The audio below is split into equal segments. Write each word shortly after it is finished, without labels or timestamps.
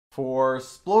For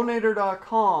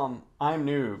Splonator.com, I'm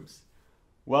Noobs.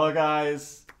 Well,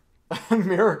 guys,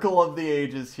 miracle of the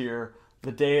ages here.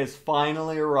 The day has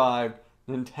finally arrived.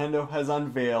 Nintendo has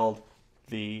unveiled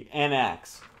the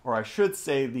NX, or I should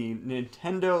say the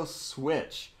Nintendo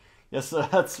Switch. Yes,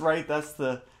 that's right. That's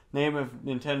the name of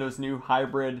Nintendo's new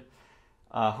hybrid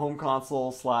home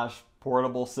console slash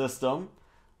portable system.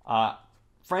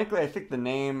 Frankly, I think the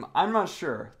name, I'm not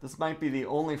sure. This might be the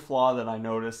only flaw that I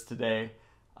noticed today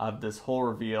of this whole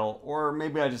reveal, or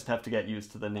maybe I just have to get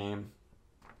used to the name.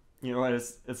 You know what?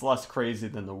 It's less crazy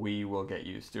than the Wii. We'll get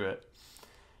used to it.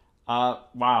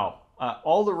 Wow.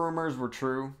 All the rumors were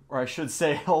true, or I should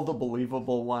say, all the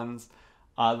believable ones.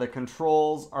 The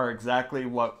controls are exactly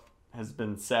what has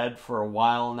been said for a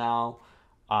while now.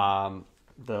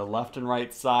 The left and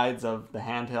right sides of the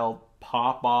handheld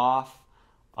pop off.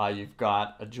 You've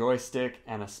got a joystick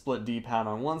and a split D-pad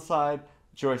on one side,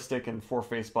 joystick and four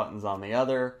face buttons on the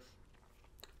other.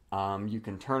 You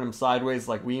can turn them sideways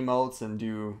like Wiimotes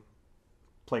and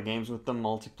play games with them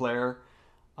multiplayer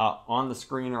on the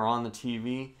screen or on the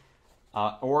TV.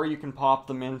 Or you can pop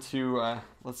them into,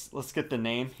 let's get the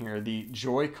name here, the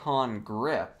Joy-Con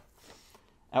grip.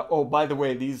 Oh, by the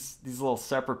way, these little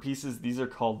separate pieces, these are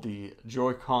called the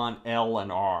Joy-Con L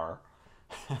and R.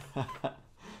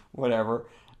 Whatever.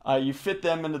 You fit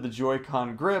them into the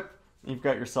Joy-Con grip. You've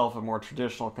got yourself a more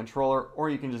traditional controller, or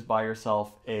you can just buy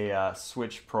yourself a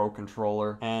Switch Pro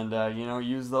controller and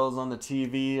use those on the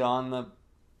TV, on the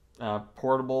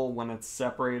portable when it's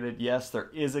separated. Yes, there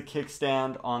is a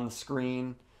kickstand on the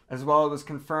screen. As well, it was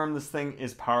confirmed this thing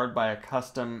is powered by a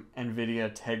custom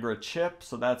NVIDIA Tegra chip,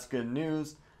 so that's good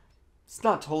news. It's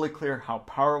not totally clear how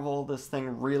powerful this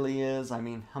thing really is. I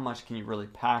mean, how much can you really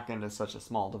pack into such a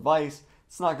small device?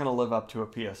 It's not going to live up to a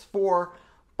PS4,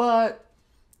 but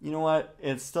you know what?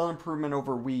 It's still an improvement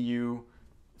over Wii U.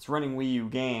 It's running Wii U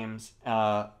games.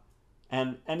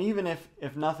 And even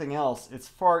if nothing else, it's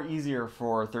far easier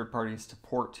for third parties to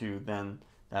port to than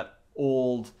that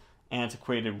old,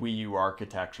 antiquated Wii U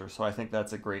architecture. So I think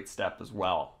that's a great step as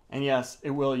well. And yes,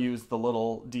 it will use the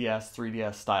little DS,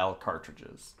 3DS style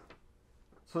cartridges.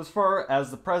 So as far as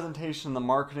the presentation and the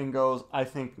marketing goes, I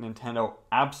think Nintendo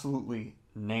absolutely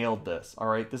nailed this. All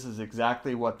right, this is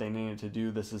exactly what they needed to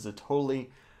do. This is a totally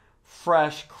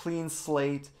fresh, clean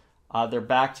slate. They're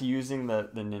back to using the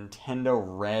Nintendo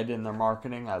red in their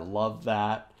marketing. I love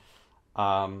that.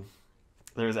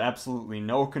 There's absolutely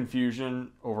no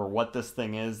confusion over what this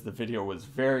thing is. The video was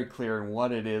very clear in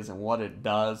what it is and what it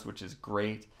does, which is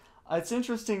great. It's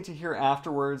interesting to hear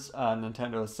afterwards,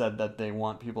 Nintendo said that they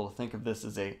want people to think of this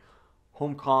as a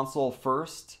home console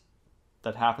first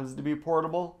that happens to be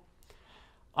portable.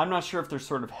 I'm not sure if they're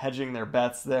sort of hedging their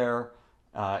bets there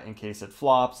in case it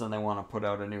flops and they want to put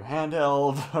out a new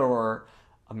handheld, or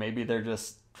maybe they're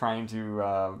just trying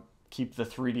to keep the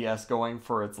 3DS going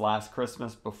for its last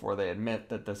Christmas before they admit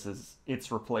that this is its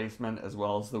replacement as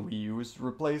well as the Wii U's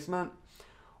replacement.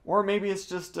 Or maybe it's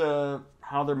just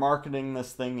how they're marketing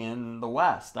this thing in the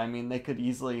West. I mean, they could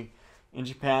easily, in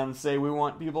Japan, say we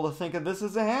want people to think of this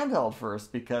as a handheld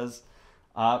first because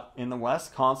in the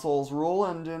West, consoles rule,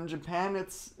 and in Japan,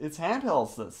 it's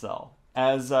handhelds that sell.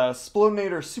 As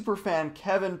Splonator superfan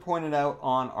Kevin pointed out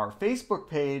on our Facebook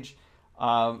page,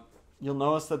 you'll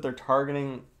notice that they're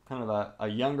targeting kind of a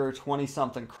younger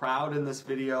 20-something crowd in this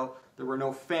video. There were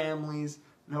no families,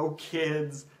 no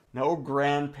kids, no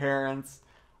grandparents.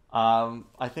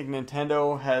 I think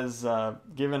Nintendo has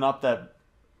given up that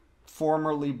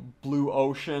formerly Blue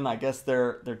Ocean. I guess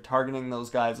they're targeting those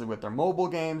guys with their mobile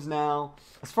games now.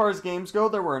 As far as games go,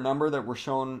 there were a number that were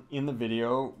shown in the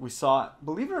video. We saw,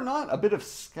 believe it or not, a bit of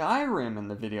Skyrim in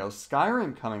the video.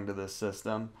 Skyrim coming to this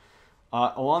system,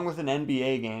 along with an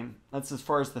NBA game. That's as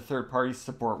far as the third-party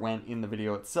support went in the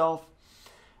video itself.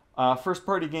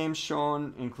 First-party games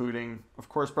shown, including, of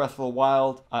course, Breath of the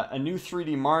Wild. A new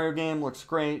 3D Mario game looks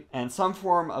great, and some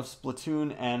form of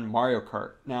Splatoon and Mario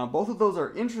Kart. Now, both of those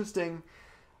are interesting.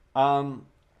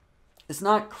 It's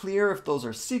not clear if those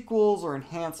are sequels or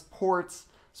enhanced ports.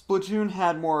 Splatoon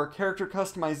had more character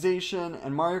customization,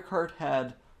 and Mario Kart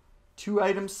had 2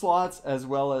 item slots as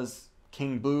well as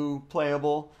King Boo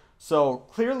playable. So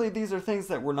clearly these are things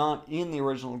that were not in the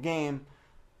original game.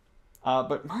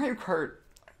 But Mario Kart,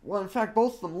 well, in fact,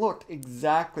 both of them looked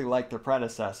exactly like their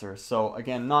predecessors. So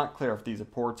again, not clear if these are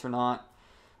ports or not.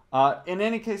 In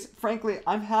any case, frankly,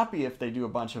 I'm happy if they do a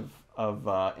bunch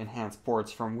of enhanced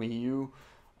ports from Wii U.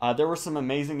 There were some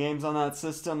amazing games on that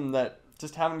system that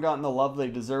just haven't gotten the love they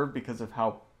deserve because of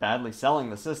how badly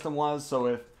selling the system was. So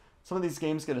if some of these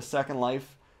games get a second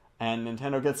life and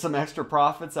Nintendo gets some extra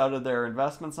profits out of their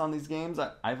investments on these games,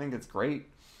 I think it's great.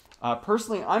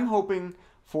 Personally, I'm hoping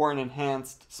for an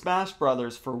enhanced Smash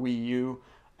Brothers for Wii U.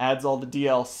 Adds all the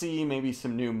DLC, maybe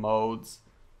some new modes.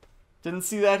 Didn't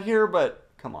see that here, but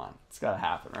come on, it's gotta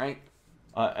happen, right?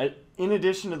 In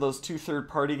addition to those 2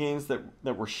 third-party games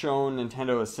that were shown,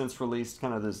 Nintendo has since released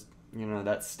kind of this,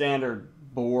 that standard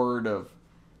board of,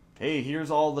 hey, here's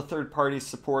all the third parties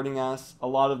supporting us. A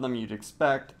lot of them you'd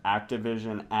expect: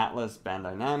 Activision, Atlas,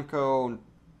 Bandai Namco,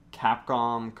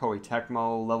 Capcom, Koei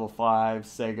Tecmo, Level 5,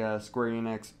 Sega, Square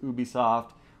Enix,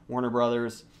 Ubisoft, Warner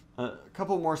Brothers. A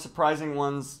couple more surprising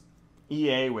ones: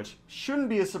 EA, which shouldn't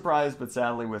be a surprise, but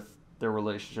sadly with their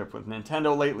relationship with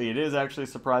Nintendo lately, it is actually a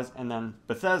surprise. And then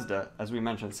Bethesda, as we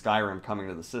mentioned, Skyrim coming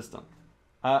to the system.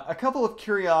 A couple of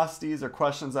curiosities or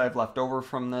questions I've left over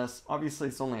from this. Obviously,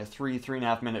 it's only a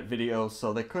 3.5 minute video,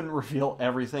 so they couldn't reveal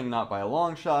everything, not by a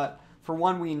long shot. For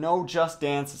one, we know Just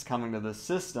Dance is coming to the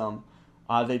system.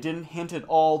 They didn't hint at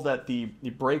all that the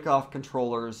break-off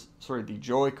controllers, the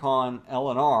Joy-Con L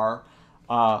and R,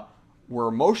 were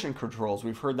motion controls.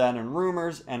 We've heard that in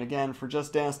rumors, and again, for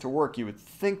Just Dance to work, you would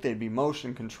think they'd be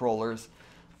motion controllers.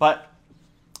 But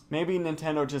maybe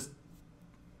Nintendo just,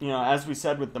 as we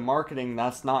said with the marketing,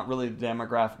 that's not really the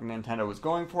demographic Nintendo was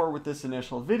going for with this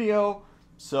initial video,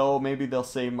 so maybe they'll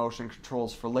save motion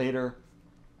controls for later.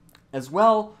 As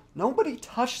well, nobody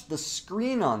touched the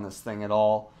screen on this thing at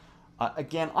all.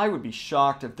 Again, I would be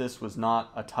shocked if this was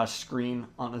not a touch screen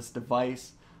on this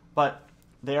device, but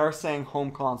they are saying home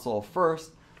console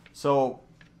first, so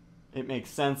it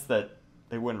makes sense that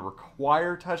they wouldn't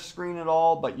require touchscreen at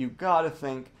all, but you gotta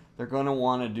think they're going to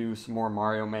want to do some more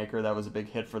Mario Maker. That was a big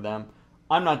hit for them.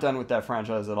 I'm not done with that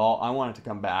franchise at all. I want it to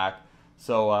come back,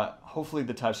 so hopefully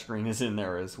the touchscreen is in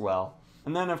there as well.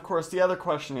 And then, of course, the other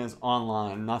question is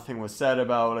online. Nothing was said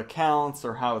about accounts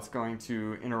or how it's going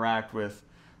to interact with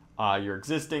your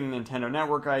existing Nintendo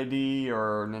Network ID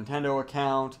or Nintendo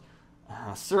account.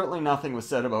 Certainly nothing was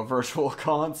said about Virtual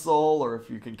Console or if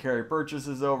you can carry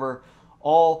purchases over.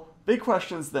 All big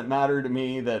questions that matter to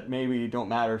me that maybe don't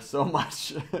matter so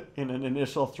much in an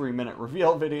initial 3-minute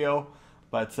reveal video,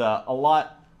 but a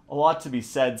lot to be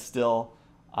said still.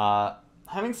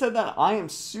 Having said that, I am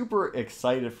super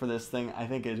excited for this thing. I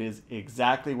think it is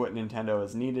exactly what Nintendo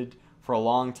has needed for a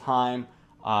long time.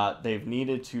 They've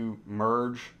needed to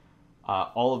merge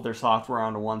all of their software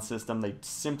onto one system. They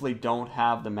simply don't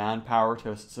have the manpower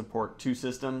to support 2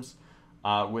 systems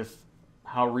with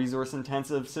how resource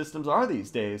intensive systems are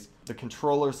these days. The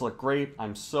controllers look great.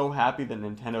 I'm so happy that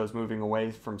Nintendo is moving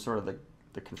away from sort of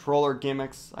the controller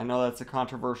gimmicks. I know that's a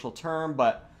controversial term,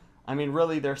 but I mean,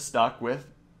 really, they're stuck with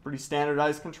pretty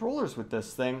standardized controllers with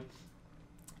this thing.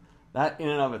 That in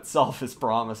and of itself is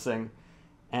promising,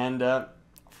 and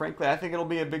frankly, I think it'll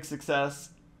be a big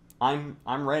success. I'm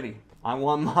ready. I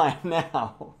want mine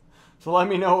now. So let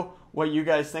me know what you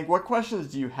guys think. What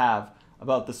questions do you have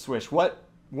about the Switch? What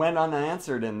went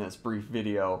unanswered in this brief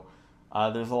video?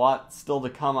 There's a lot still to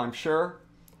come, I'm sure.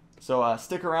 So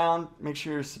stick around. Make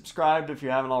sure you're subscribed if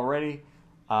you haven't already.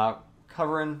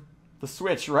 Covering the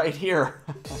Switch right here.